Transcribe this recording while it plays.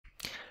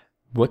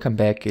Welcome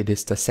back. It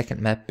is the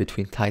second map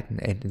between TitaN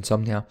and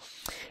Insomnia.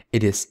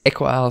 It is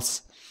Echo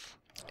Isles,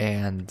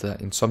 and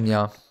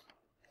Insomnia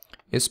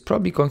is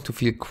probably going to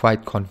feel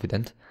quite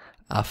confident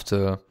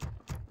after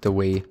the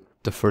way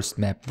the first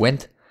map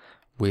went,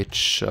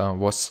 which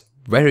was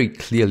very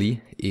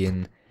clearly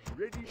in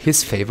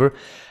his favor.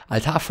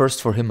 Altar first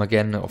for him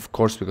again. Of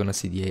course, we're gonna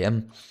see the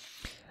IEM,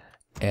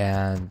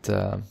 and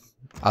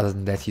other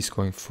than that, he's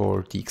going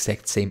for the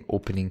exact same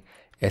opening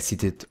as he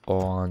did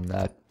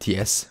on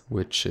TS,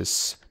 which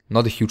is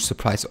not a huge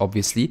surprise,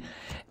 obviously.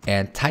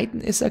 And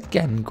TitaN is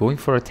again going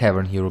for a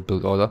Tavern Hero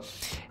build order.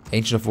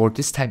 Ancient of War,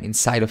 this time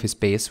inside of his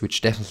base,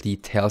 which definitely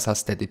tells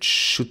us that it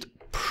should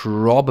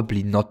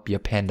probably not be a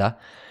Panda,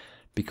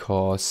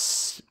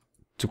 because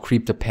to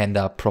creep the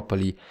Panda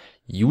properly,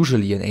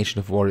 usually an Ancient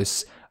of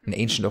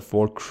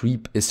War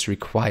creep is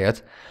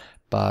required.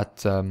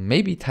 But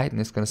maybe TitaN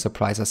is going to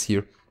surprise us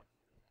here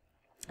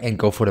and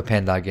go for the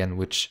Panda again,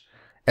 which,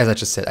 as I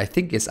just said, I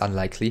think is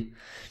unlikely.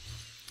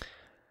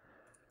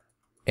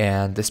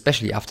 And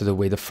especially after the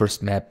way the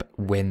first map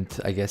went,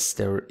 I guess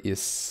there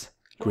is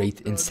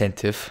great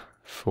incentive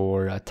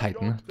for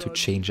TitaN to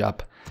change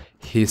up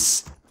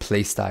his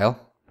playstyle.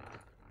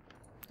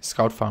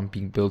 Scout farm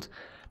being built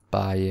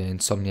by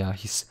Insomnia.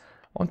 He's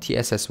on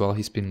TS as well.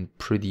 He's been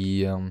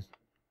pretty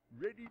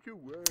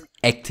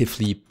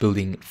actively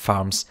building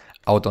farms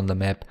out on the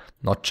map,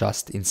 not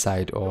just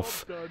inside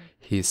of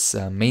his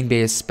main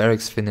base.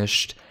 Barracks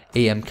finished,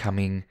 IEM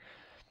coming,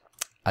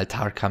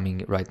 Altar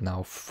coming right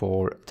now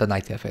for the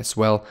Night Elf as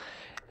well.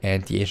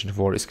 And the Ancient of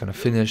War is going to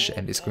finish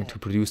and is going to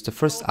produce the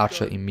first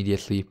Archer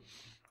immediately.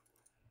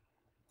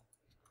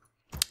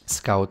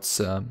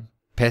 Scouts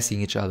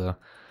passing each other.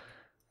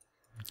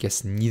 I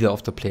guess neither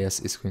of the players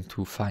is going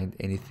to find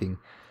anything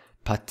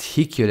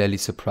particularly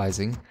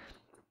surprising.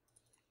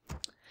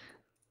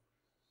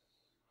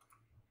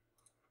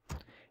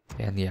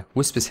 And yeah,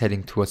 Wisp is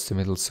heading towards the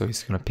middle, so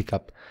he's going to pick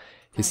up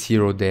his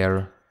hero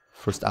there.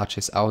 First Archer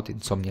is out.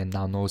 Insomnia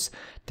now knows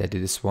that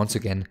it is once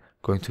again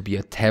going to be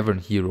a Tavern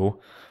Hero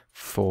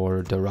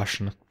for the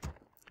Russian.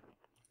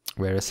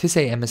 Whereas his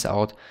IEM is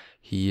out.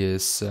 He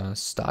is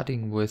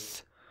starting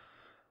with,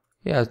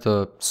 yeah,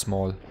 the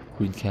small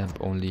green camp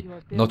only.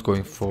 Not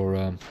going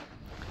for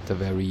the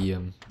very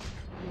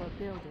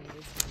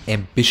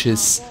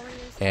ambitious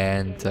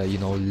and, you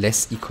know,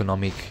 less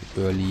economic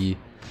early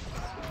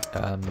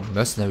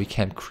mercenary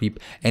camp creep,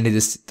 and it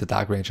is the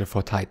Dark Ranger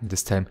for TitaN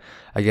this time.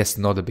 I guess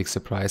not a big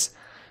surprise.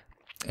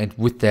 And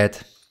with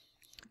that,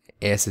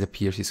 as it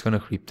appears, he's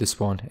gonna creep this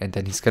one, and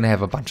then he's gonna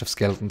have a bunch of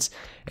skeletons,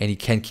 and he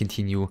can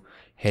continue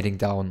heading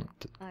down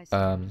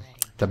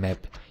the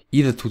map,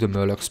 either to the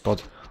Murloc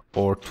spot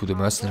or to the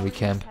mercenary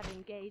camp.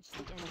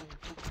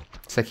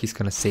 Looks like he's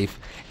gonna save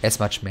as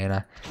much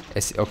mana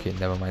as... okay,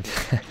 never mind.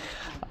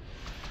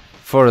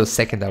 For a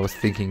second I was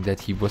thinking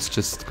that he was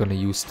just gonna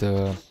use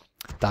the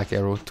Dark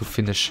Arrow to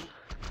finish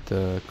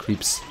the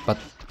creeps, but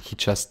he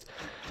just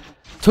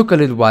took a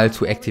little while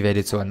to activate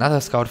it. So another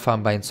scout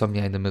farm by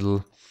Insomnia in the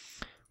middle.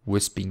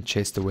 Wisp being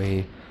chased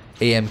away.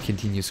 IEM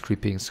continues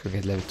creeping. He's gonna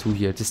get level 2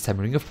 here. This time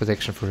Ring of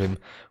Protection for him,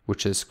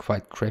 which is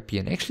quite crappy.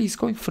 And actually he's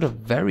going for a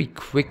very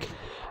quick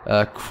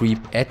creep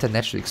at the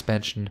natural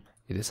expansion.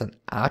 It is an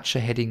Archer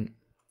heading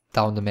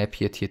down the map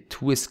here. Tier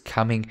 2 is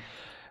coming.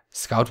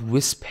 Scout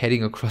Wisp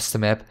heading across the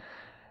map.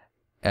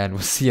 And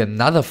we'll see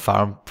another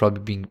farm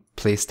probably being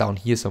placed down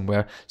here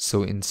somewhere.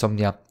 So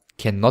Insomnia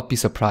cannot be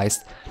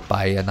surprised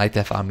by a Night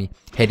Elf army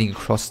heading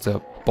across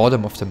the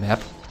bottom of the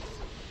map.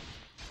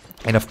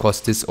 And of course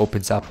this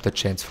opens up the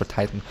chance for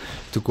TitaN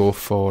to go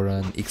for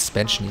an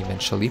expansion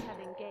eventually.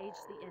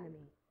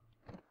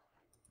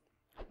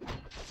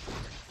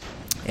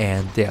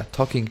 And yeah,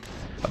 talking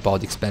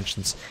about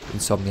expansions,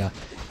 Insomnia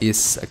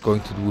is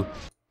going to do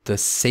the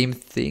same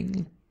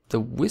thing. The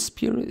Wisp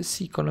here, is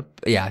he gonna...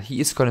 yeah, he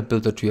is gonna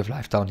build a Tree of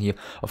Life down here.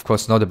 Of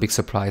course, not a big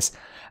surprise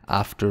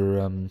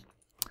after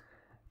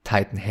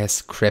TitaN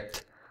has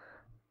crept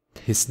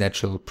his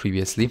natural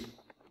previously.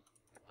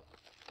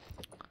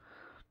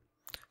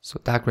 So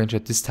Dark Ranger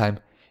this time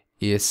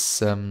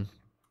is,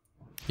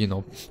 you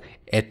know,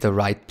 at the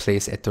right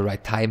place at the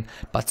right time.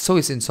 But so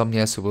is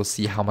Insomnia, so we'll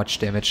see how much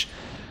damage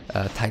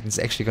TitaN's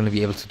actually gonna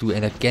be able to do.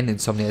 And again,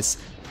 Insomnia is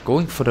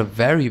going for the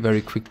very,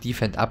 very quick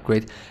defense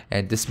upgrade.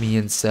 And this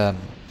means...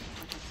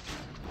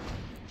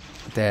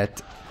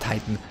 that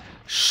TitaN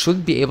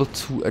shouldn't be able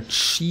to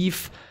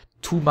achieve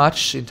too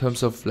much in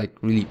terms of like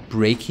really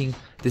breaking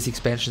this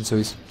expansion, so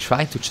he's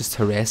trying to just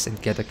harass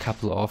and get a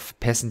couple of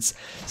peasants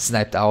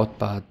sniped out,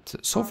 but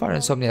so far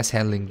Insomnia is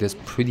handling this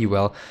pretty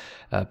well.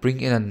 Bring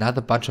in another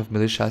bunch of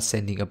militia,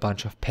 sending a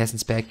bunch of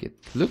peasants back. It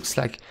looks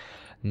like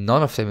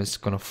none of them is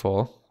gonna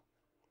fall.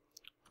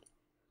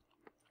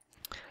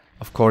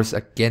 Of course,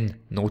 again,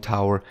 no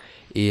tower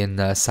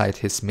inside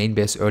his main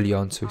base early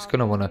on, so he's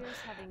gonna wanna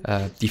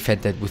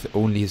defend that with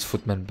only his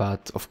footmen.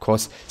 But of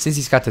course, since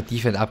he's got the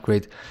defense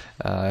upgrade,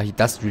 he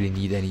doesn't really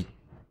need any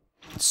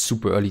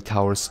super early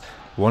towers.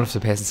 One of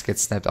the peasants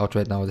gets sniped out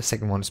right now. The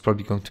second one is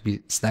probably going to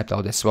be sniped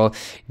out as well.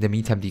 In the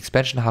meantime, the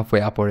expansion halfway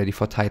up already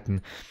for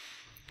TitaN.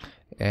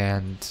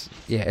 And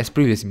yeah, as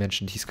previously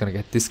mentioned, he's gonna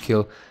get this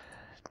kill.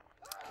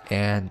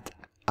 And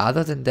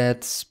other than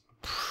that,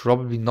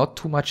 probably not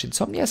too much.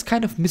 Insomnia is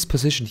kind of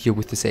mispositioned here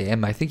with this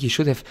AM. I think he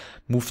should have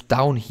moved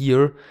down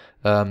here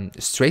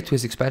straight to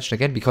his expansion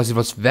again, because it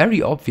was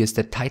very obvious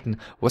that TitaN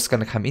was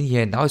gonna come in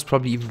here, and now he's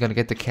probably even gonna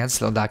get the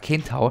cancel on the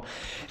Arcane Tower.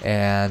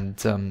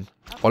 And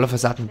all of a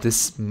sudden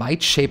this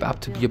might shape up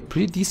to be a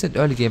pretty decent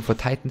early game for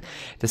TitaN.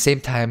 At the same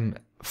time,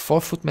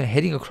 4 footmen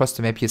heading across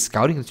the map here,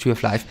 scouting the Tree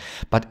of Life.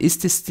 But is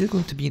this still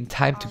going to be in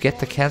time to get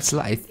the cancel?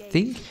 I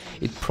think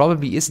it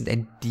probably isn't,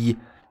 and the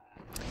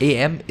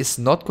AM is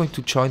not going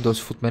to join those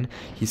footmen.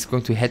 He's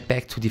going to head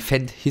back to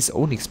defend his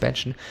own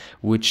expansion,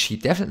 which he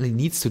definitely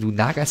needs to do.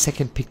 Naga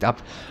second picked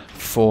up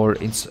for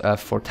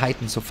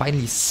TitaN, so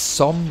finally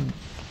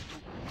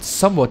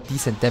somewhat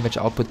decent damage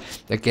output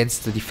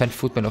against the defend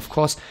footmen. Of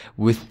course,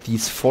 with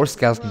these 4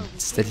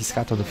 skeletons that he's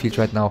got on the field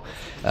right now,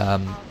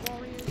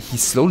 he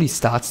slowly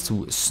starts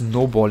to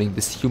snowballing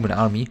this human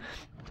army.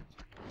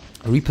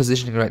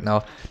 Repositioning right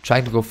now,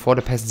 trying to go for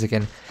the peasants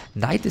again.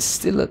 Knight is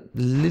still a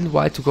little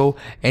while to go,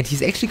 and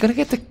he's actually gonna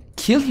get the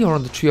kill here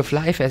on the Tree of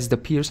Life as it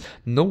appears.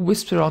 No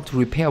wisps around to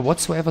repair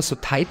whatsoever, so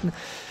TitaN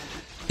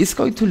is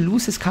going to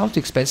lose his counter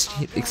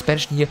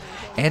expansion here,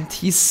 and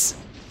he's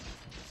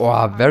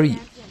very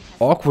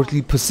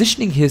awkwardly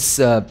positioning his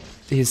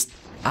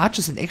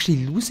archers and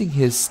actually losing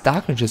his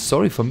Dark Rangers.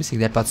 Sorry for missing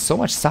that, but so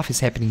much stuff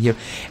is happening here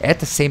at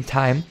the same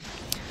time.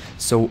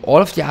 So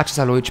all of the archers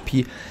are low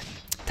HP.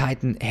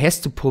 TitaN has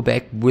to pull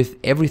back with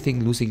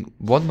everything, losing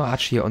 1 more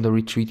archer here on the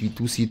retreat. We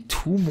do see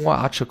 2 more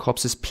archer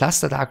corpses,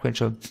 plus the Dark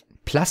Ranger,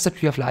 plus the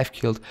Tree of Life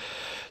killed.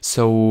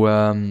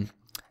 So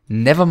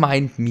never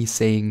mind me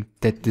saying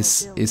that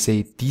this is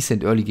a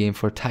decent early game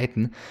for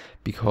TitaN,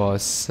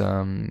 because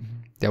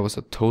there was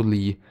a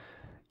totally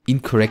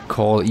incorrect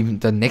call. Even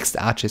the next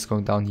archer is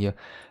going down here.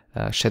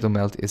 Shadow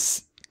Melt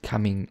is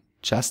coming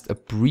just a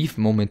brief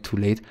moment too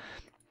late.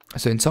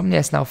 So Insomnia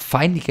is now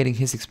finally getting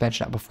his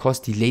expansion up, of course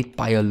delayed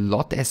by a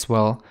lot as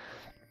well.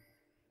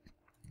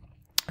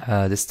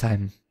 This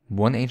time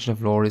 1 Ancient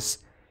of Lore is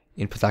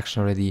in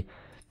production already.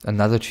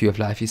 Another Tree of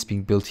Life is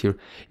being built here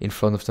in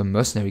front of the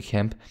mercenary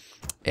camp,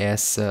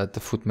 as the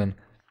footman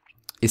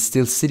is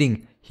still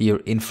sitting here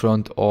in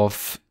front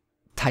of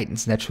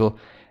TitaN's natural,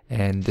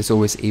 and is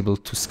always able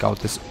to scout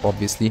this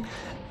obviously.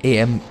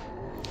 AM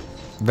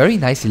very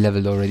nicely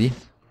leveled already,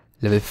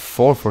 level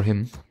 4 for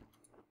him.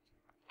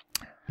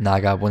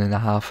 Naga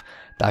 1.5,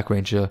 Dark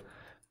Ranger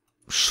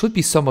should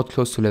be somewhat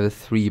close to level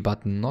 3,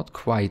 but not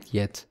quite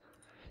yet.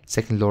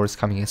 Second lore is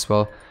coming as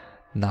well.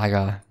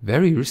 Naga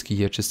very risky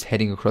here, just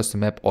heading across the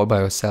map all by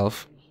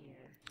herself.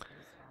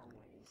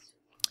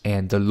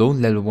 And the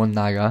lone level 1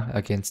 Naga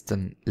against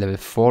the level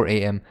 4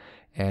 AM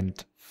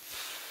and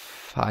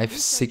 5,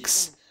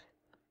 6,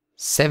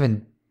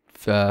 7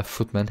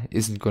 footmen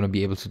isn't gonna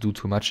be able to do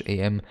too much.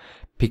 AM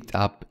picked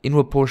up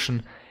Inward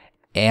Portion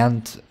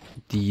and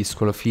the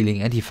Scroll of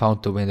Healing, and he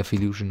found the Wand of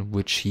Illusion,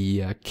 which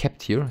he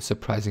kept here,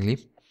 surprisingly.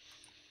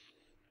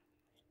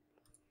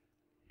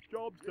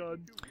 Job's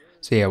done.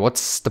 So yeah,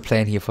 what's the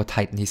plan here for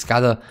TitaN?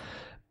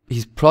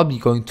 He's probably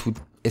going to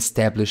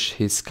establish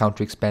his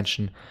counter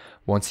expansion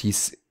once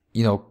he's,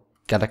 you know,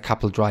 got a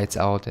couple Dryads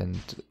out, and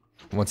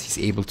once he's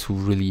able to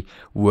really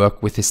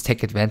work with his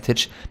tech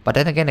advantage. But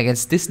then again,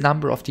 against this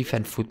number of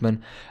defend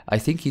footmen, I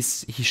think he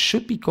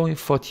should be going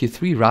for tier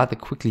 3 rather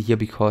quickly here,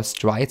 because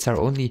Dryads are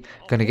only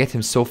gonna get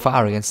him so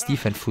far against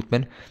defend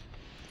footmen.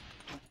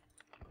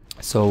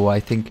 So I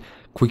think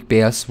quick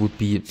bears would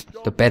be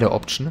the better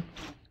option.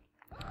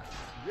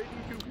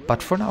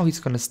 But for now he's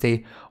gonna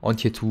stay on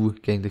tier 2,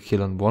 getting the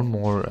kill on 1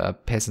 more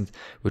peasant,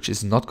 which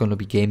is not gonna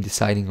be game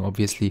deciding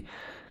obviously.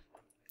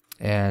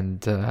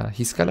 And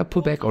he's gonna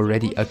pull back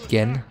already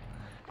again.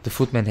 The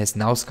footman has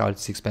now scouted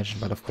his expansion,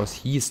 but of course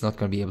he is not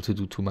gonna be able to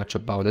do too much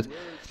about it.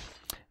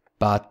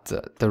 But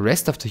the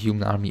rest of the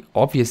human army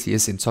obviously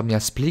is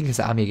Insomnia, splitting his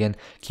army again,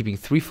 keeping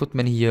 3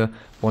 footmen here.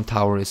 1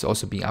 tower is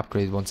also being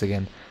upgraded once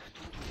again.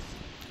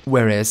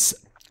 Whereas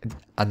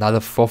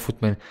another 4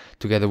 footmen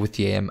together with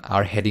the AM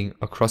are heading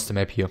across the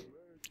map here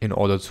in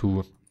order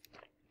to,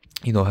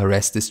 you know,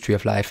 harass this Tree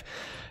of Life.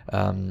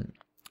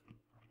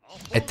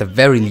 At the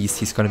very least,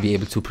 he's going to be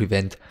able to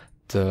prevent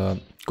the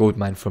gold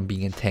mine from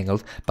being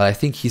entangled. But I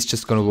think he's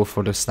just going to go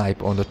for the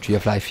snipe on the Tree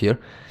of Life here.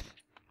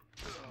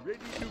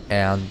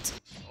 And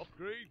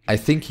I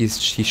think he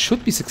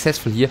should be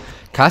successful here.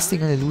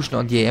 Casting an illusion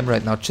on the AM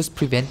right now, just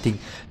preventing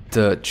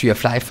the Tree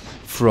of Life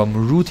from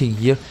rooting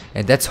here.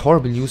 And that's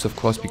horrible news, of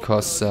course,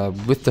 because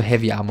with the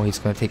heavy armor, he's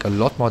going to take a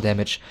lot more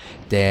damage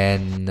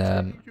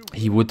than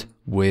he would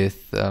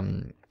with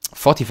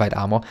fortified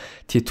armor.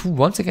 Tier 2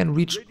 once again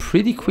reached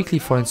pretty quickly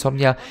for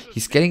Insomnia.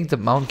 He's getting the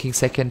Mountain King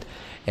second,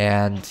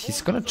 and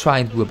he's gonna try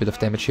and do a bit of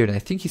damage here, and I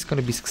think he's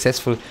gonna be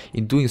successful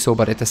in doing so.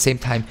 But at the same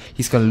time,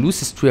 he's gonna lose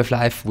his Tree of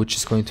Life, which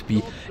is going to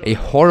be a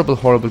horrible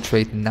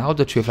trade. Now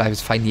the Tree of Life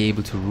is finally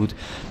able to root,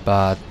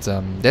 but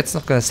that's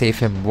not gonna save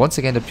him. Once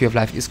again, the Tree of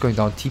Life is going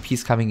down. TP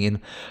is coming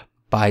in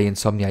by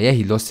Insomnia. Yeah,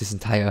 he lost his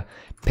entire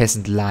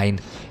peasant line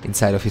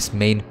inside of his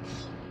main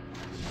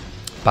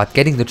But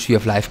getting the Tree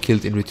of Life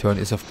killed in return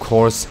is of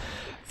course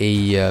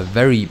a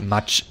very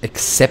much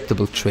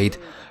acceptable trade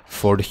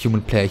for the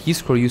human player. He's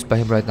score used by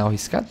him right now.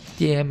 He's got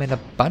the IEM and a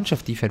bunch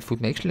of defense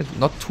footmen. Actually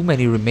not too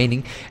many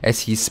remaining, as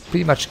he's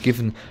pretty much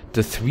given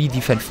the 3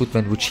 defense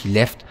footmen which he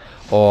left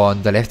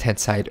on the left hand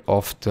side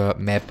of the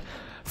map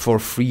for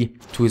free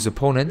to his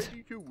opponent.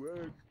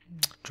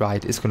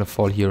 Dryad is gonna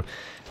fall here,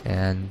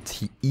 and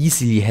he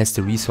easily has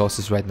the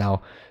resources right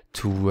now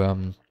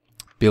to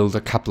build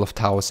a couple of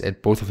towers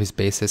at both of his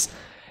bases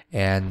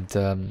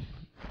and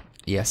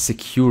yeah,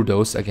 secure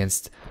those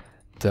against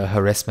the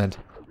harassment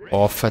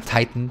of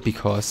TitaN,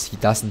 because he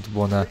doesn't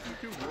wanna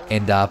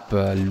end up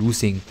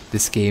losing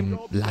this game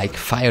like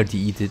Fire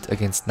DE did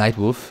against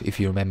Nightwolf, if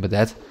you remember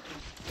that,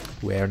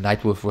 where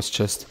Nightwolf was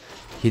just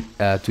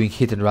doing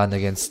hit and run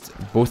against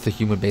both the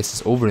human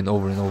bases over and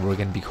over and over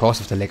again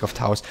because of the lack of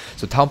towers.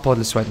 So Town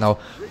Portal is right now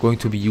going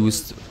to be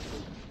used.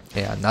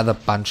 Yeah, another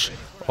bunch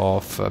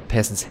of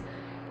peasants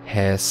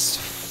has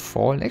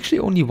fallen. Actually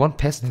only one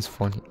peasant has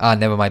fallen. Ah,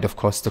 never mind, of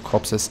course the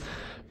corpses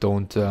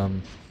don't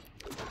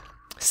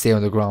stay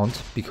on the ground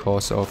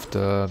because of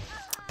the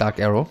Dark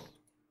Arrow.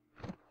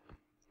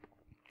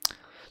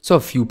 So a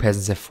few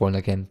peasants have fallen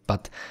again,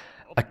 but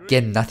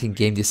again, nothing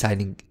game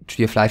deciding.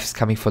 Tree of Life is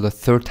coming for the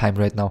 3rd time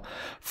right now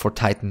for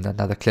TitaN.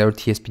 Another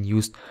clarity has been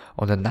used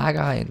on the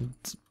Naga, and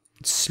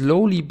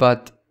slowly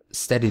but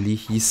steadily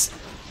he's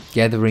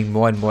gathering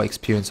more and more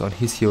experience on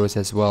his heroes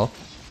as well.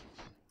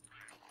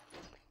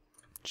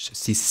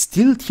 He's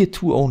still tier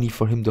 2 only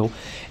for him though,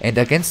 and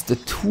against the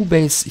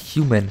 2-base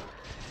human,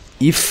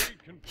 if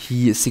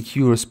he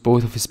secures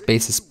both of his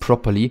bases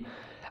properly.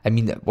 I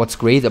mean, what's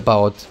great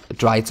about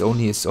Dryads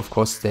only is of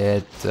course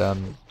that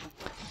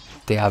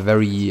they are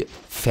very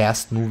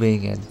fast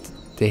moving and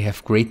they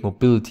have great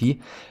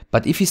mobility,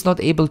 but if he's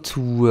not able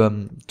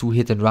to do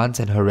hit and runs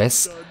and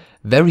harass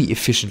very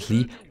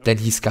efficiently, then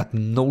he's got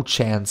no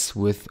chance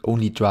with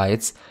only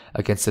Dryads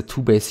against a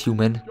 2-base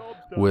human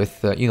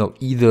with you know,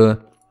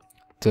 either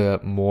the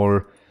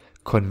more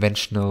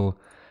conventional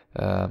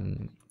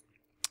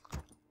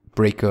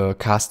Breaker,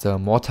 Caster,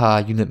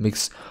 Mortar unit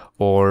mix,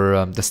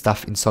 or the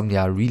stuff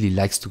Insomnia really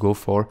likes to go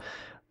for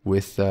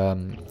with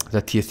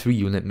the tier 3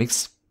 unit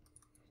mix.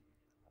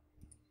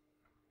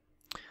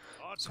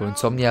 So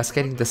Insomnia is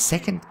getting the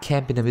 2nd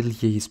camp in the middle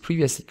here. He's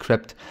previously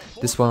crept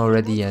this one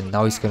already, and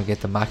now he's gonna get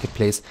the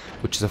marketplace,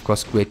 which is of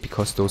course great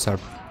because those are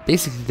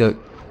basically the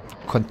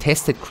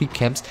contested creep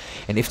camps,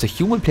 and if the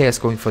human player is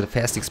going for the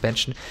fast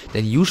expansion,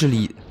 then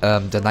usually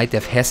the Night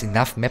Dev has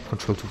enough map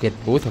control to get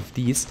both of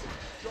these,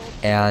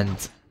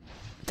 and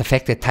the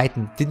fact that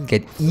TitaN didn't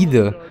get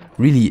either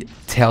really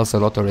tells a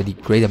lot already.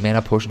 Greater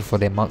mana potion for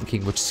their Mountain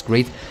King, which is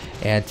great,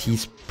 and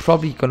he's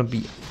probably gonna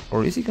be,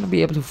 or is he gonna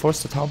be able to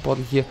force the Town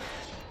Portal here?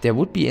 There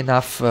would be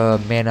enough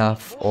mana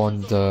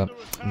on the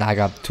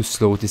Naga to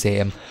slow this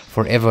IEM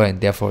forever,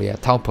 and therefore, yeah,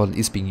 Town Portal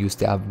is being used.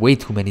 There are way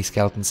too many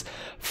skeletons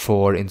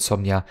for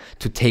Insomnia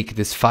to take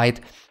this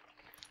fight,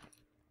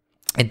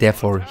 and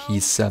therefore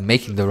he's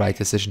making the right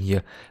decision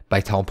here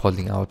by Town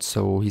Portaling out.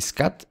 So he's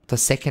got the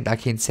 2nd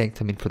Arcane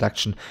Sanctum in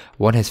production.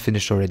 1 has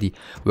finished already.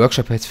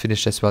 Workshop has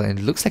finished as well, and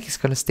it looks like he's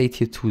gonna stay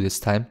tier 2 this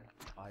time.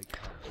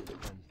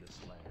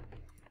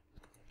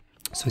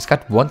 So he's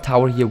got 1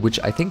 tower here, which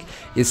I think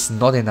is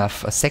not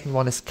enough. A 2nd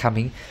one is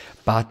coming,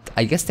 but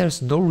I guess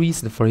there's no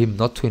reason for him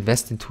not to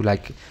invest into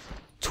like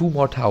 2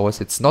 more towers.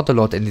 It's not a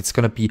lot, and it's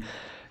gonna be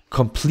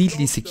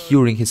completely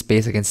securing his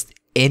base against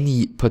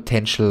any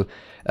potential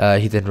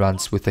hit and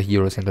runs with the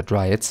heroes and the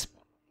Dryads.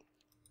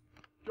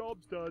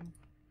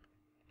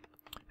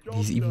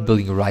 He's even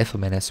building a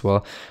rifleman as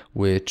well,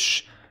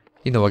 which,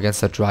 you know,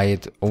 against a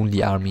Dryad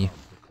only army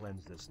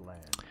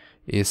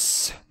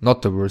is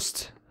not the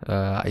worst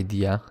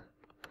idea.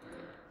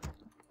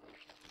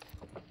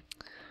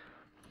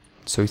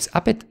 So it's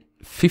up at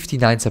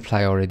 59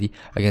 supply already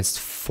against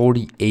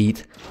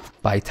 48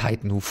 by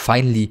TitaN, who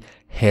finally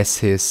has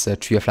his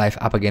Tree of Life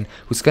up again,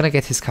 who's gonna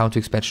get his counter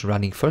expansion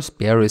running. First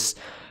Bear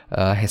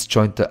has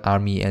joined the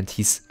army and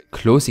he's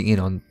closing in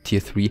on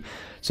tier 3,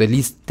 so at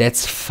least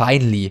that's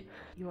finally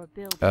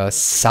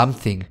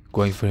something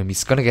going for him.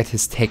 He's gonna get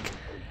his tech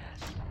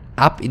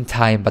up in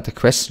time, but the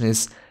question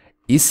is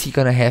he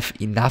gonna have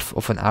enough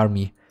of an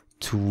army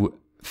to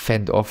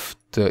fend off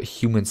the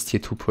humans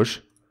tier 2 push?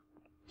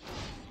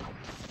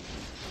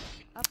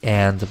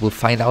 And we'll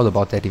find out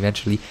about that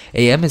eventually.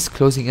 IEM is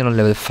closing in on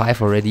level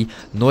 5 already.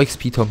 No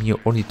XP tome here,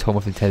 only Tome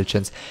of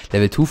Intelligence.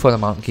 Level 2 for the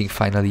Mountain King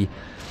finally.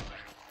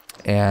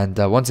 And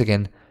once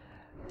again,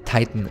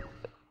 TitaN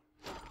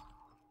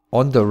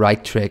on the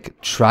right track,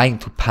 trying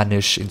to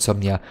punish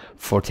Insomnia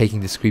for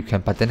taking this creep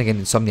camp. But then again,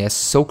 Insomnia is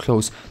so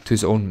close to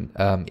his own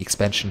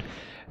expansion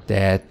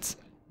that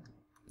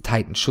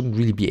TitaN shouldn't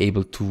really be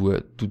able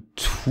to do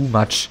too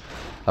much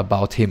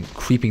about him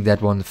creeping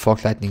that one.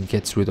 Fork Lightning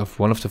gets rid of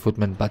one of the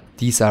footmen, but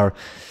these are,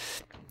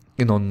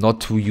 you know, not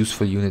too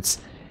useful units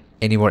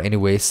anymore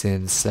anyway,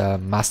 since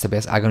Master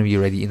Bears are going to be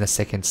ready in a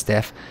second.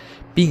 Staff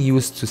being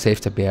used to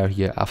save the bear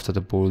here after the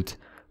bolt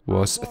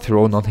was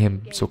thrown on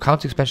him. So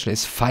counter expansion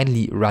is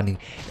finally running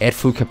at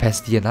full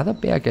capacity. Another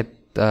bear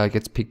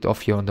gets picked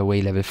off here on the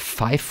way. Level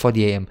 5 for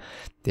the IEM.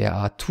 There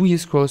are 2 heal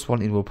scrolls, 1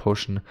 invo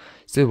potion,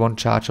 still 1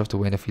 charge of the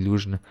Vein of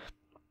Illusion.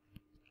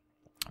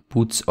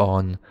 Boots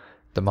on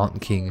the Mountain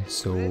King,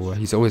 so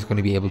he's always going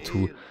to be able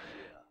to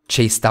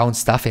chase down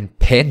stuff. And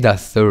Panda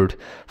 3rd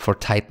for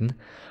TitaN.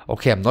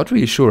 Okay, I'm not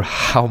really sure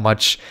how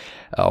much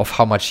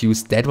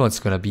use that one's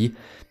going to be,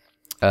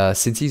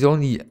 since he's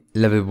only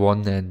level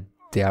 1 and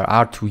there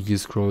are 2 heal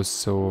scrolls,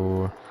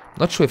 so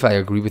not sure if I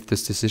agree with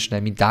this decision.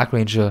 I mean, Dark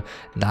Ranger,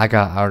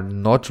 Naga are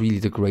not really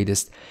the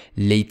greatest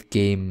late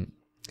game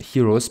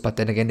heroes, but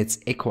then again, it's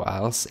Echo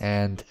Isles,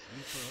 and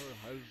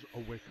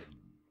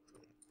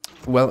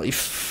well,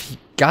 if he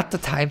got the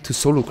time to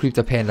solo creep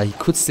the Panda, he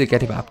could still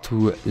get him up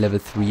to level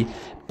 3,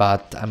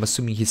 but I'm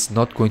assuming he's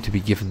not going to be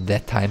given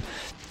that time.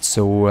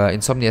 So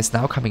Insomnia is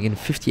now coming in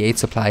 58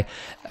 supply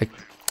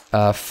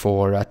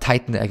for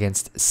TitaN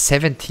against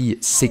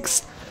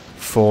 76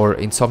 for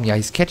Insomnia.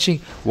 He's catching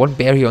 1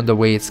 berry on the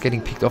way. It's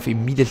getting picked off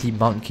immediately.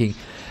 Mountain King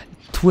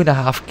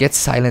 2.5 gets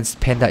silenced.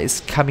 Panda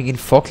is coming in.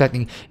 Fog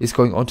Lightning is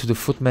going on to the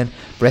Footman.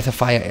 Breath of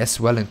Fire as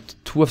well, and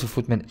 2 of the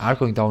Footmen are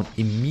going down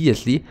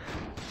immediately.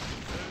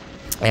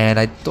 And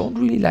I don't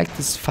really like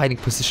this fighting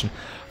position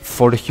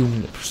for the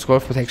human. Scroll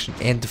of Protection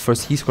and the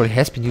first heal scroll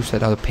has been used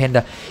right now. The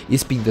Panda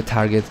is being the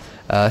target.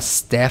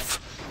 Staff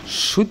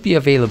should be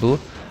available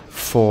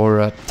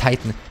for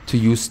TitaN to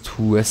use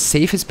to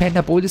save his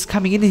Panda. Bolt is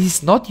coming in and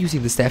he's not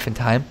using the staff in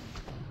time.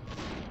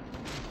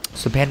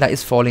 So Panda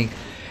is falling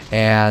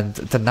and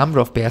the number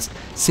of bears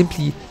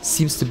simply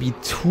seems to be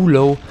too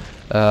low.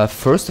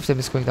 First of them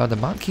is going down. The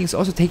Mountain King is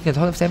also taking a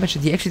ton of damage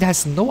and he actually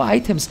has no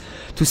items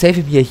to save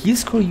him here. Heal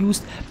scroll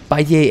used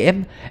by the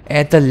IEM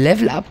and the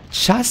level up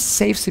just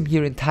saves him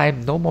here in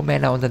time. No more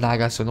mana on the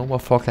Naga, so no more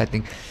Fog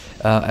Lightning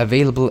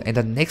available, and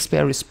the next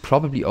bear is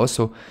probably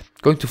also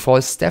going to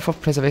fall. Staff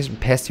of Preservation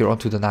passed here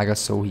onto the Naga,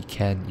 so he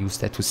can use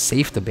that to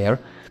save the bear.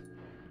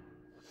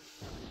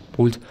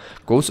 Bolt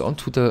goes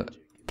onto the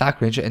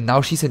Dark Ranger, and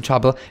now she's in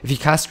trouble. If he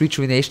casts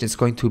Rejuvenation, it's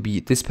going to be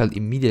dispelled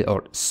immediately,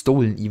 or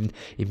stolen even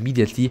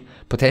immediately,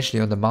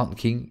 potentially on the Mountain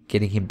King,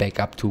 getting him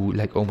back up to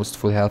like almost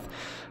full health.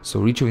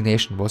 So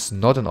Rejuvenation was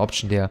not an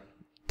option there.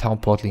 Town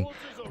Portling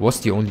was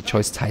the only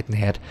choice TitaN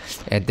had,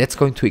 and that's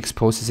going to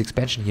expose his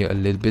expansion here a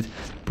little bit.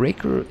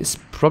 Breaker is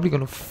probably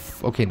going to...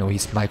 okay, no,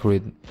 he's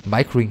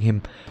microing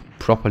him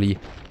properly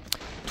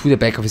to the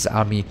back of his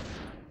army.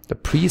 The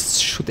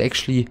priest should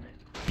actually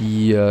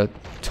be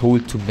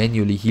told to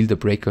manually heal the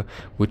Breaker,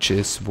 which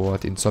is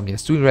what Insomnia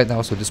is doing right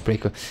now. So this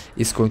Breaker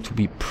is going to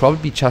be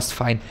probably just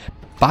fine,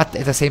 but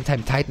at the same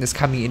time TitaN is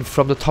coming in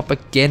from the top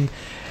again,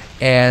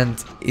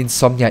 and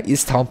Insomnia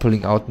is town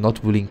pulling out,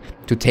 not willing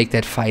to take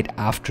that fight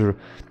after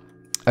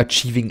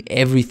achieving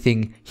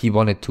everything he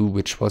wanted to,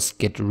 which was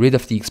get rid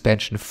of the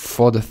expansion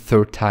for the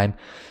 3rd time.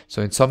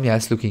 So Insomnia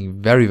is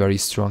looking very, very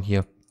strong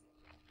here.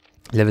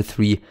 Level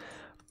 3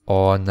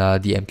 on the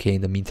MK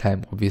in the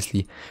meantime.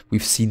 Obviously,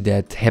 we've seen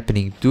that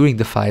happening during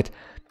the fight.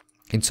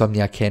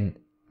 Insomnia can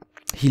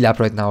heal up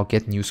right now,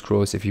 get new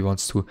scrolls if he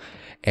wants to,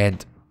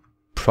 and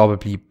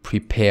probably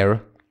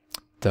prepare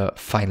the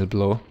final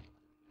blow.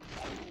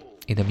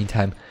 In the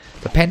meantime,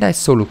 the Panda is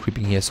solo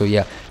creeping here, so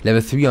yeah,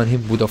 level 3 on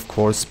him would of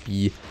course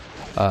be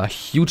a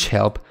huge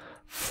help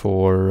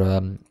for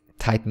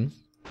TitaN.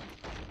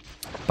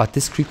 But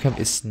this creep camp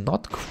is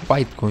not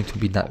quite going to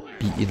be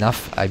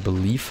enough, I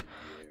believe.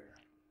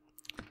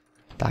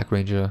 Dark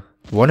Ranger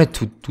wanted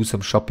to do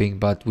some shopping,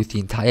 but with the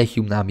entire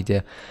human army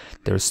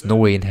there's no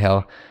way in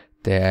hell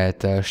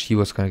that she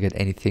was going to get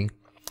anything.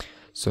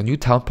 So new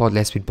town portal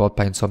has been bought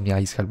by Insomnia.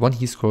 He's got 1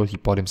 heal scroll, he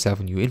bought himself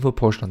a new info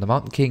potion on the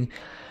Mountain King.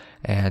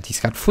 And he's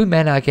got full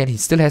mana again. He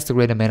still has the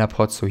greater mana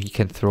pot, so he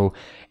can throw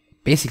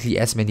basically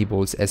as many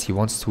bolts as he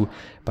wants to.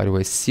 By the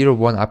way,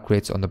 0-1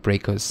 upgrades on the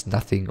Breakers,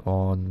 nothing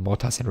on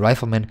Mortars and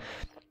Riflemen.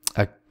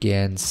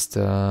 Against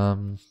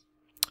 0-0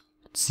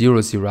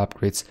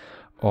 upgrades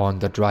on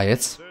the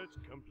Dryads.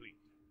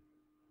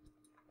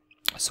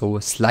 So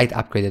a slight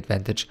upgrade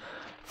advantage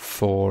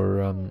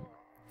for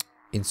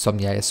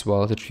Insomnia as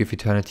well. The Tree of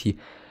Eternity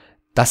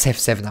does have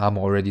 7 armor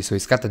already, so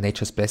he's got the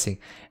Nature's Blessing,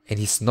 and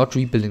he's not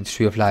rebuilding the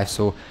Tree of Life,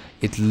 so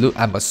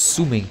I'm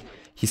assuming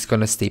he's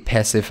gonna stay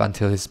passive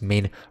until his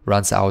main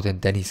runs out,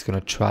 and then he's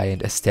gonna try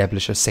and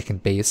establish a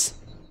second base.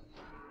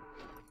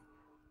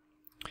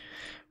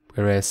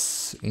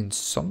 Whereas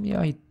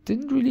Insomnia, he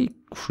didn't really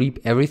creep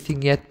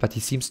everything yet, but he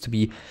seems to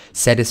be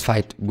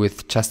satisfied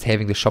with just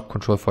having the shop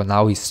control for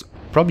now. He's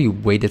probably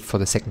waited for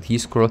the second heal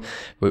scroll,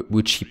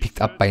 which he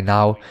picked up by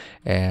now,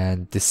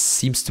 and this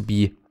seems to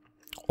be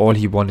all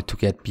he wanted to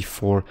get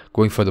before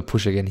going for the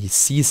push again. He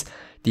sees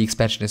the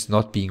expansion is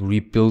not being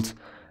rebuilt.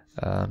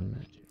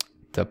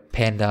 The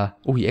Panda,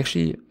 oh,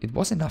 it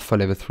was enough for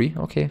level 3,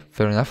 okay,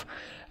 fair enough.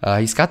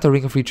 He's got the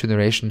Ring of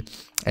Regeneration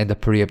and the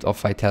Period of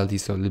Vitality,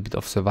 so a little bit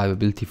of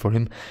survivability for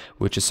him,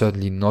 which is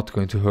certainly not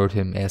going to hurt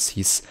him, as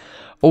he's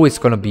always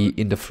going to be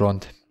in the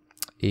front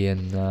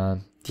in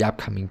the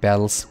upcoming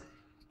battles.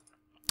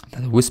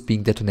 The Wisp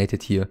being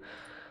detonated here.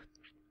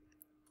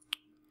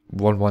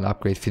 1-1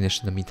 upgrade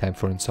finished in the meantime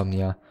for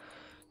Insomnia.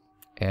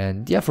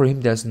 And yeah, for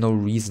him there's no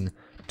reason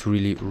to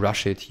really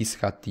rush it. He's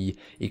got the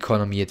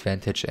economy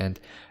advantage, and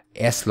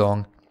as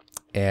long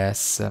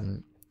as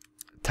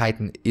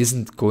TitaN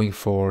isn't going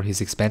for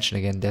his expansion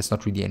again, there's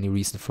not really any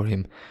reason for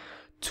him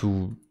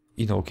to,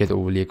 you know, get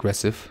overly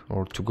aggressive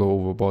or to go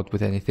overboard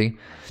with anything.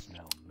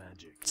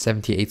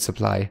 78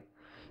 supply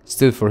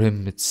still for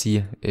him. Let's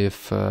see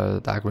if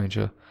Dark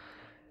Ranger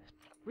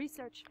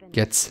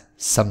gets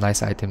some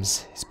nice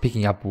items. He's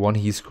picking up 1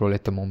 heal scroll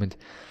at the moment.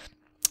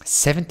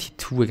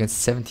 72 against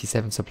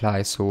 77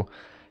 supply, so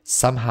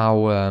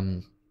somehow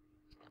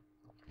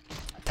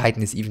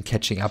TitaN is even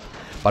catching up.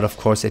 But of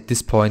course at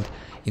this point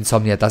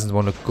Insomnia doesn't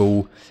want to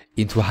go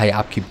into high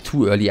upkeep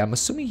too early. I'm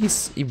assuming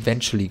he's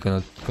eventually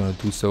gonna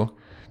do so,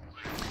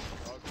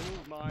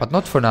 but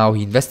not for now.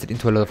 He invested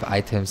into a lot of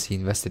items. He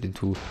invested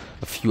into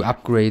a few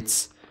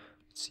upgrades.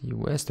 Let's see,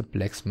 where's the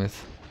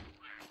blacksmith?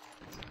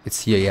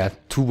 It's here, yeah.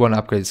 2-1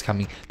 upgrade is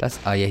coming. That's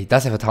yeah, he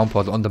does have a town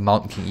portal on the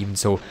Mountain King even,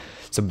 so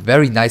some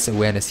very nice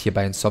awareness here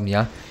by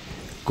Insomnia.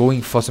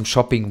 Going for some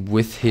shopping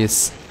with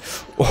his...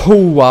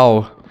 Oh,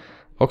 wow.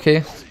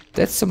 Okay,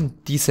 that's some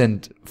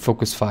decent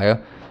focus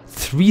fire.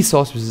 3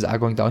 sorceresses are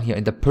going down here,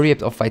 and the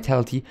period of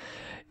vitality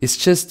is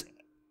just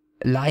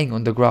lying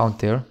on the ground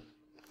there.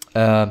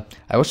 I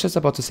was just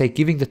about to say,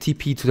 giving the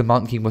TP to the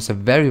Mountain King was a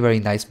very, very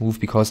nice move,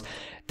 because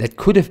that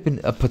could have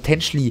been a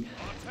potentially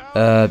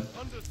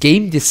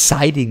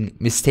game-deciding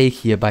mistake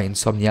here by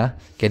Insomnia,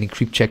 getting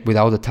creep check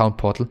without a town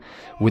portal,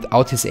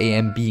 without his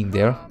AM being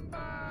there.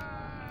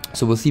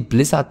 So we'll see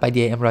Blizzard by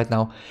the AM right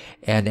now,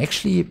 and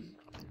actually,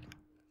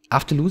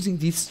 after losing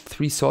these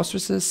 3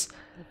 sorceresses,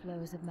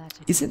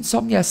 is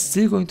Insomnia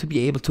still going to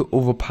be able to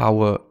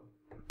overpower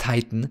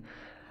TitaN?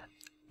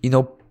 You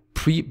know,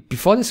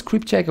 before this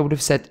creep check I would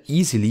have said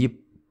easily,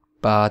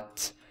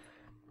 but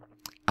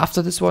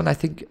after this one I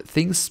think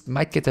things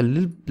might get a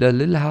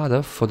little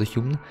harder for the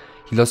human.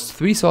 He lost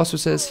 3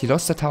 sorceresses, he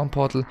lost the town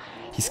portal,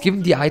 he's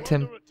given the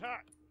item.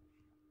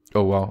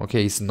 Oh wow,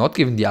 okay, he's not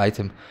given the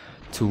item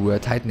to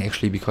TitaN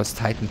actually, because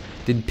TitaN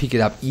didn't pick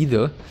it up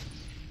either.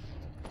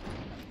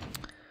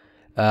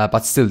 But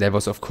still, that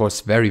was of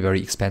course very,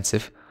 very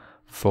expensive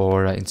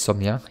for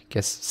Insomnia. I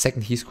guess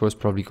second heal scroll is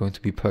probably going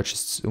to be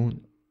purchased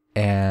soon.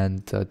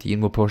 And the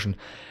Invo potion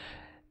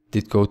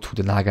did go to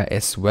the Naga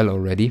as well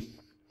already.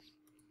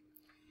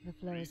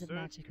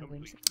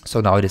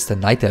 So now it is the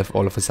Night Elf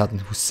all of a sudden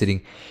who's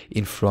sitting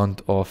in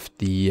front of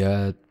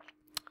the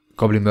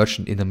Goblin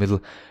Merchant in the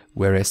middle,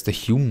 whereas the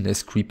human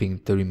is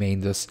creeping the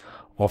remainders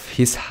of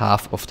his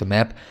half of the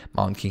map.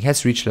 Mountain King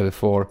has reached level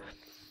 4.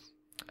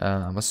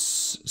 I'm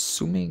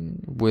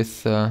assuming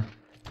with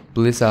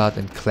Blizzard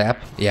and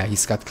Clap. Yeah,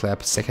 he's got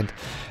Clap second.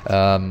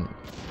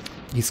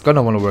 He's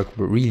gonna want to work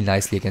really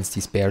nicely against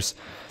these bears.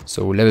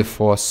 So level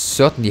 4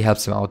 certainly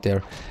helps him out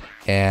there.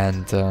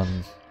 And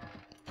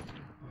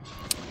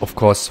of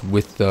course,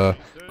 with the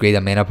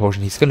greater mana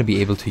potion, he's gonna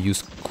be able to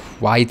use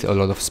quite a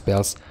lot of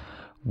spells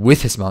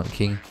with his Mountain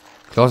King.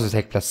 Close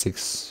attack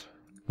 +6.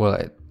 Well,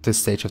 at this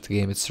stage of the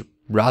game, it's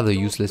rather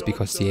useless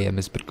because the AM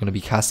is going to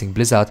be casting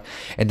Blizzard,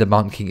 and the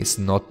Mountain King is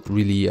not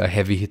really a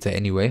heavy hitter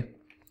anyway.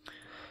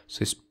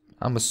 So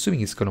I'm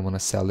assuming he's going to want to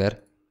sell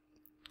that.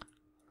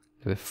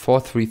 Level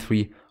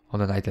 433 on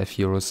the Night Elf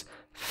heroes,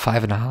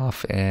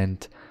 5.5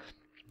 and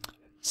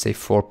say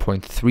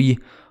 4.3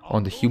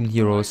 on the human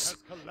heroes.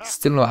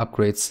 Still no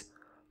upgrades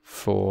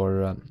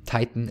for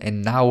TitaN,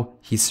 and now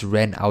he's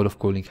ran out of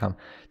gold income.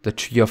 The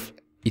Tree of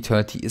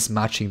Eternity is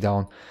marching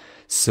down,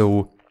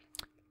 so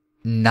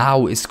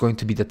now is going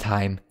to be the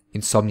time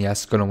Insomnia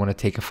is going to want to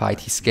take a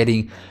fight. He's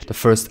getting the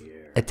first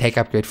attack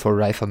upgrade for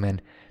Rifleman.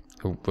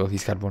 Oh, well,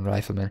 he's got 1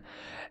 Rifleman.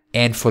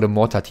 And for the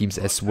Mortar teams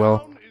as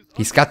well.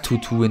 He's got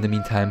 2-2 in the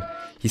meantime.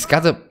 He's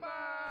got a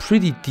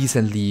pretty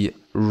decently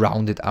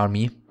rounded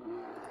army.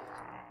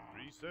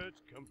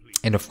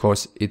 And of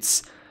course,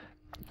 it's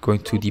going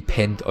to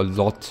depend a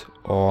lot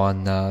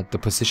on the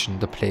position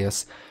the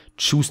players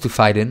choose to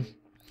fight in.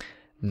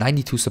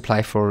 92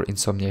 supply for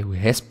Insomnia, who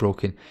has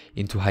broken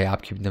into high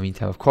upkeep in the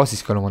meantime. Of course,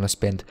 he's going to want to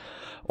spend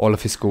all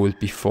of his gold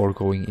before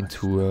going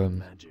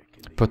into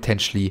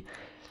potentially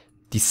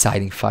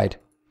deciding fight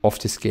of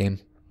this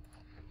game.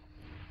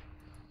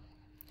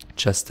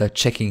 Just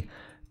checking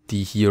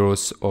the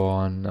heroes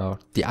on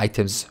the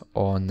items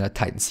on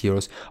TitaN's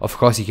heroes. Of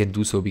course, he can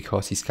do so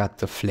because he's got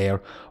the flare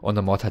on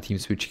the Mortar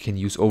teams, which he can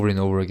use over and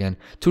over again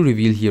to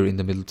reveal here in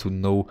the middle to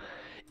know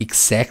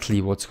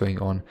exactly what's going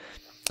on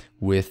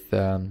with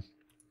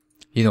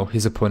you know,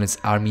 his opponent's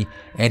army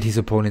and his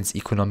opponent's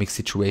economic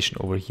situation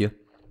over here.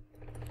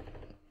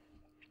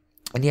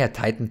 And yeah,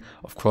 TitaN,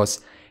 of course,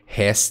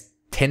 has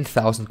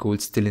 10,000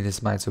 gold still in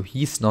his mind, so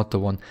he's not the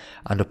one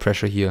under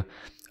pressure here.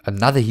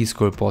 Another heal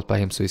scroll bought by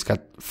him, so he's got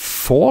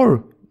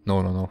 3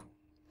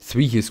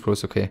 heal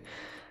scrolls, okay.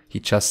 He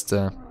just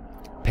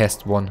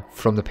passed 1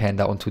 from the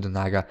panda onto the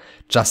Naga,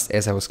 just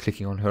as I was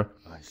clicking on her.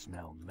 I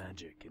smell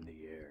magic in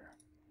the air.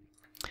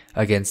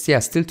 Against, yeah,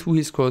 still 2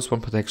 heal scrolls,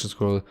 1 protection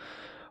scroll,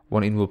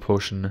 1 Invo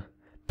potion,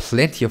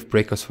 plenty of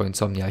breakers for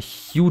Insomnia. A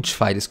huge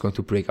fight is going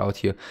to break out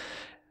here.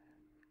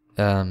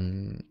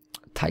 TitaN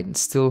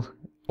still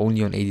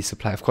only on 80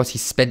 supply. Of course, he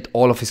spent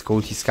all of his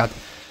gold. He's got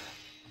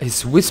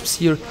his wisps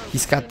here.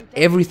 He's got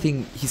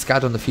everything he's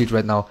got on the field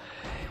right now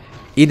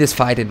in this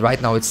fight. And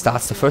right now it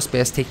starts. The first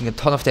bear is taking a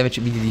ton of damage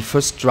immediately.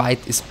 First Dryad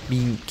is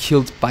being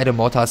killed by the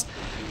mortars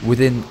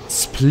within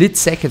split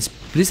seconds.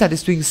 Blizzard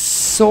is doing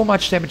so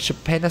much damage. The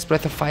Panda's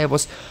Breath of Fire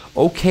was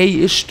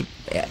okay-ish. The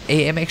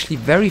IEM actually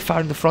very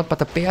far in the front, but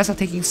the bears are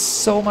taking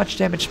so much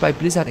damage by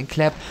Blizzard and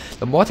Clap.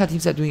 The mortar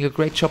teams are doing a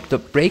great job. The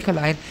breaker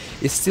line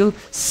is still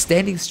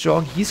standing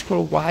strong. Heat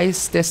scroll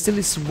wise, there still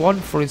is one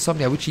for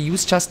Insomnia, which he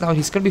used just now.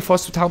 He's going to be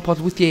forced to town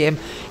port with the IEM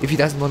if he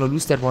doesn't want to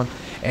lose that one.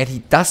 And he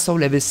does so,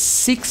 level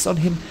 6 on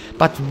him.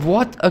 But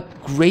what a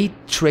great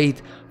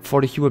trade for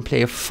the human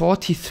player.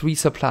 43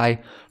 supply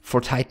for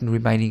TitaN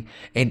remaining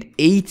and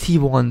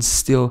 81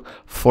 still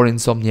for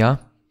Insomnia.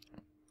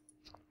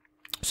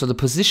 So the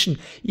position,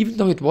 even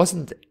though it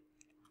wasn't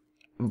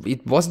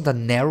a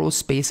narrow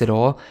space at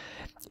all,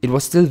 it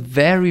was still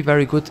very,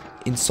 very good.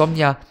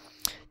 Insomnia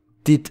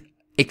did,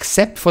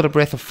 except for the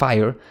Breath of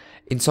Fire,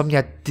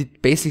 Insomnia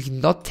did basically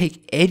not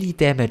take any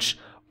damage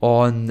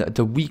on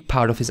the weak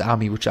part of his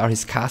army, which are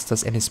his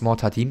casters and his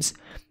mortar teams.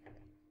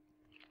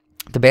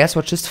 The bears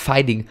were just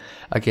fighting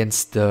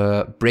against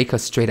the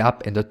breakers straight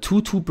up, and the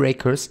 2-2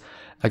 breakers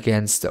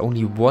against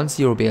only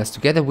 1-0 bears,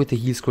 together with the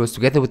heal scrolls,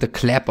 together with the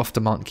clap of the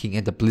Mountain King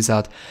and the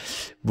Blizzard,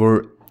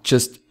 were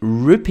just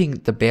ripping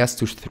the bears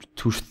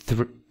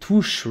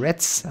to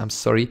shreds. I'm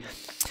sorry,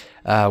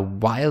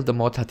 while the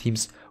mortar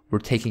teams were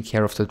taking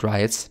care of the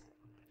Dryads.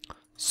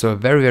 So a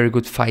very, very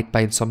good fight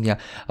by Insomnia.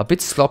 A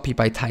bit sloppy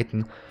by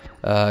TitaN,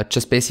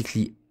 just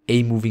basically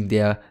A-moving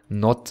there,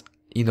 not,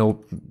 you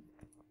know,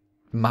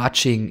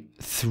 marching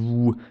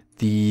through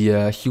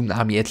the human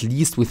army, at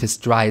least with his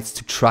Dryads,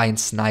 to try and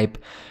snipe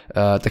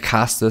the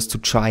casters, to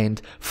try and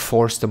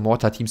force the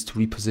mortar teams to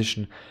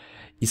reposition,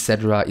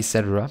 etc,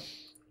 etc.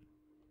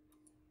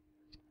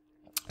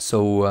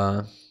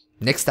 So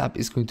next up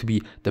is going to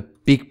be the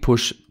big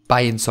push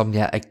by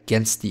Insomnia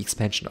against the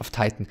expansion of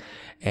TitaN,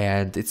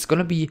 and it's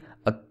gonna be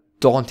a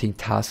daunting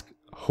task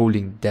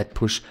holding that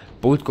push.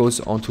 Bolt goes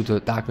onto the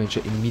Dark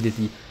Ranger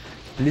immediately.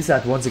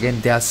 Blizzard, once again,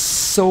 there are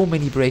so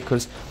many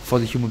breakers for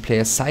the human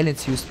players.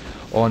 Silence used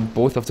on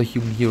both of the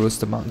human heroes.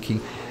 The Mountain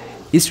King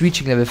is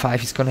reaching level 5.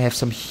 He's gonna have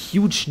some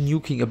huge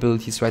nuking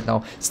abilities right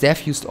now.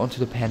 Staff used onto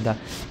the Panda,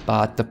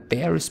 but the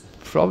bear is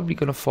probably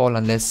gonna fall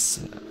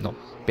unless... No,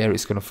 bear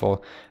is gonna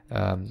fall.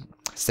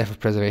 Staff of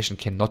Preservation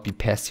cannot be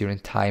passed here in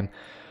time.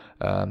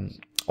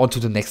 Onto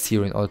the next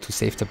hero in order to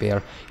save the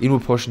bear.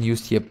 Inward portion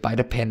used here by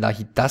the Panda.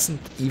 He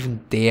doesn't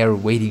even dare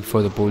waiting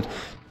for the bolt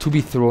to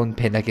be thrown.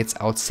 Panda gets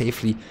out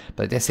safely,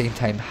 but at the same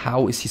time,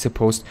 how is he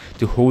supposed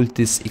to hold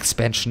this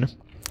expansion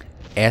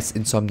as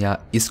Insomnia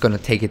is gonna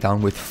take it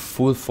down with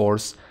full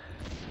force?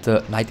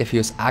 The Night Elf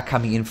heroes are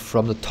coming in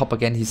from the top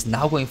again. He's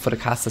now going for the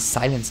caster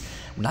Silence,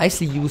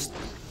 nicely used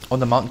on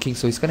the Mountain King,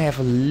 so he's gonna have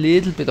a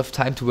little bit of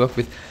time to work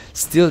with.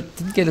 Still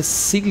didn't get a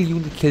single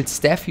unit killed.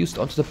 Staff used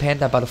onto the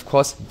Panda, but of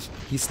course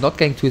he's not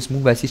getting to his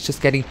moonrise. He's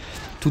just getting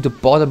to the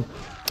bottom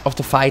of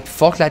the fight.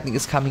 Fog Lightning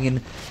is coming in.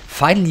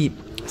 Finally,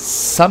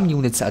 some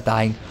units are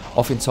dying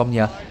of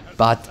Insomnia,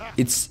 but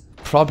it's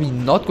probably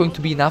not going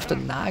to be enough. The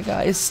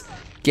Naga is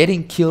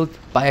getting killed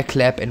by a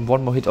clap and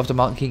one more hit of the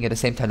Mountain King. At the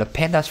same time, the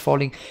Panda is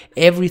falling.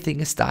 Everything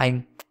is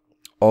dying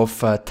of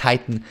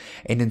TitaN,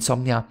 and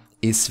Insomnia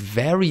is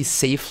very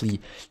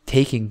safely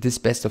taking this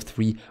best of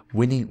 3,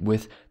 winning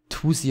with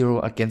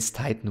 2-0 against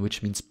TitaN,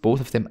 which means both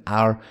of them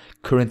are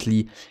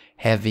currently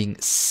having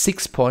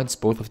 6 points,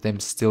 both of them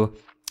still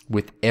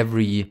with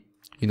every,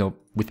 you know,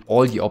 with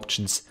all the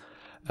options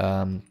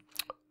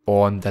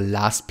on the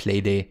last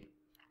playday.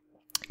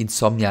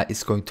 Insomnia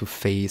is going to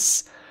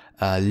face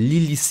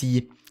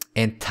Lilicy,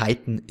 and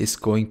TitaN is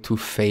going to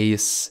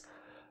face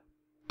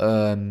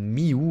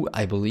Mew,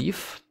 I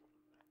believe.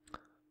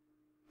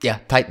 Yeah,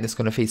 TitaN is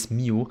going to face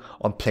Mew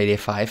on playday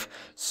 5.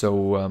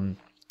 So,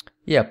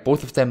 yeah,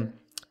 both of them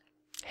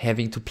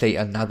having to play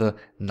another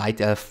Night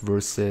Elf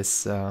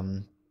versus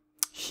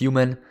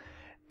human.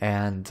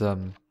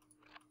 And,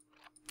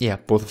 yeah,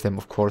 both of them,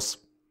 of course,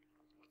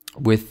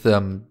 with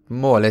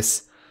more or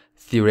less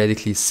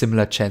theoretically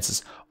similar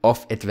chances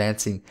of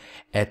advancing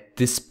at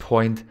this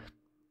point.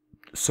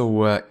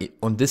 So,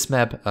 on this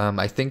map,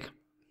 I think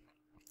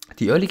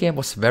the early game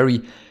was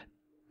very...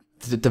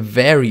 The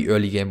very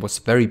early game was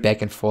very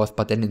back and forth,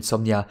 but then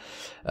Insomnia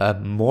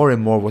more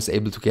and more was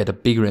able to get a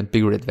bigger and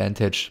bigger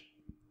advantage,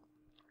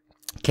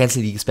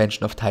 canceling the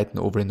expansion of TitaN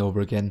over and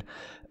over again,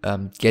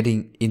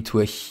 getting into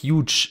a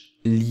huge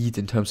lead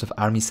in terms of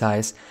army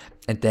size,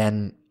 and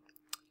then,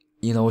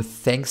 you know,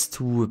 thanks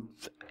to,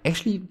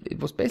 actually it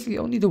was basically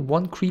only the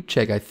one creep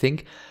check, I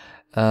think,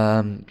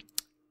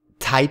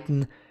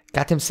 TitaN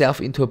got himself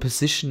into a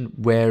position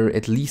where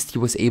at least he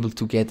was able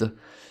to get a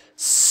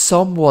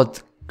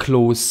somewhat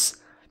close,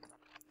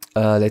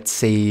 let's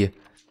say,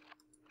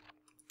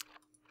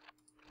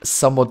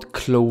 somewhat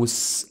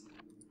close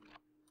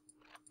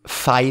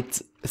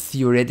fight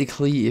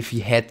theoretically if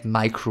he had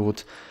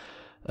microed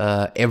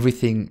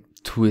everything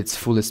to its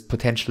fullest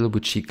potential,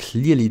 which he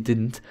clearly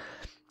didn't.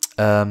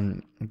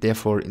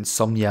 Therefore,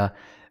 Insomnia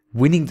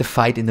winning the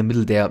fight in the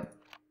middle there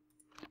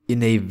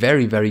in a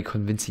very, very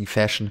convincing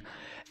fashion.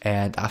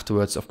 And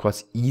afterwards, of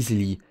course,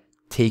 easily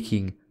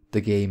taking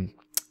the game.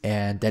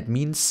 And that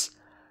means,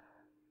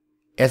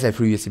 as I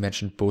previously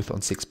mentioned, both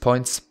on 6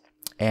 points.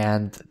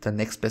 And the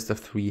next best of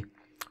 3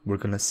 we're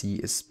gonna see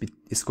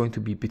is going to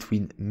be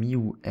between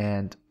Mew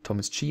and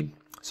Thomas G.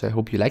 So I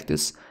hope you like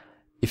this.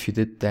 If you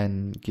did,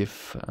 then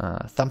give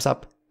a thumbs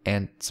up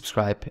and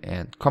subscribe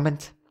and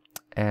comment.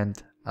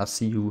 And I'll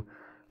see you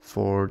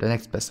for the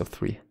next best of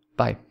 3.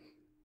 Bye.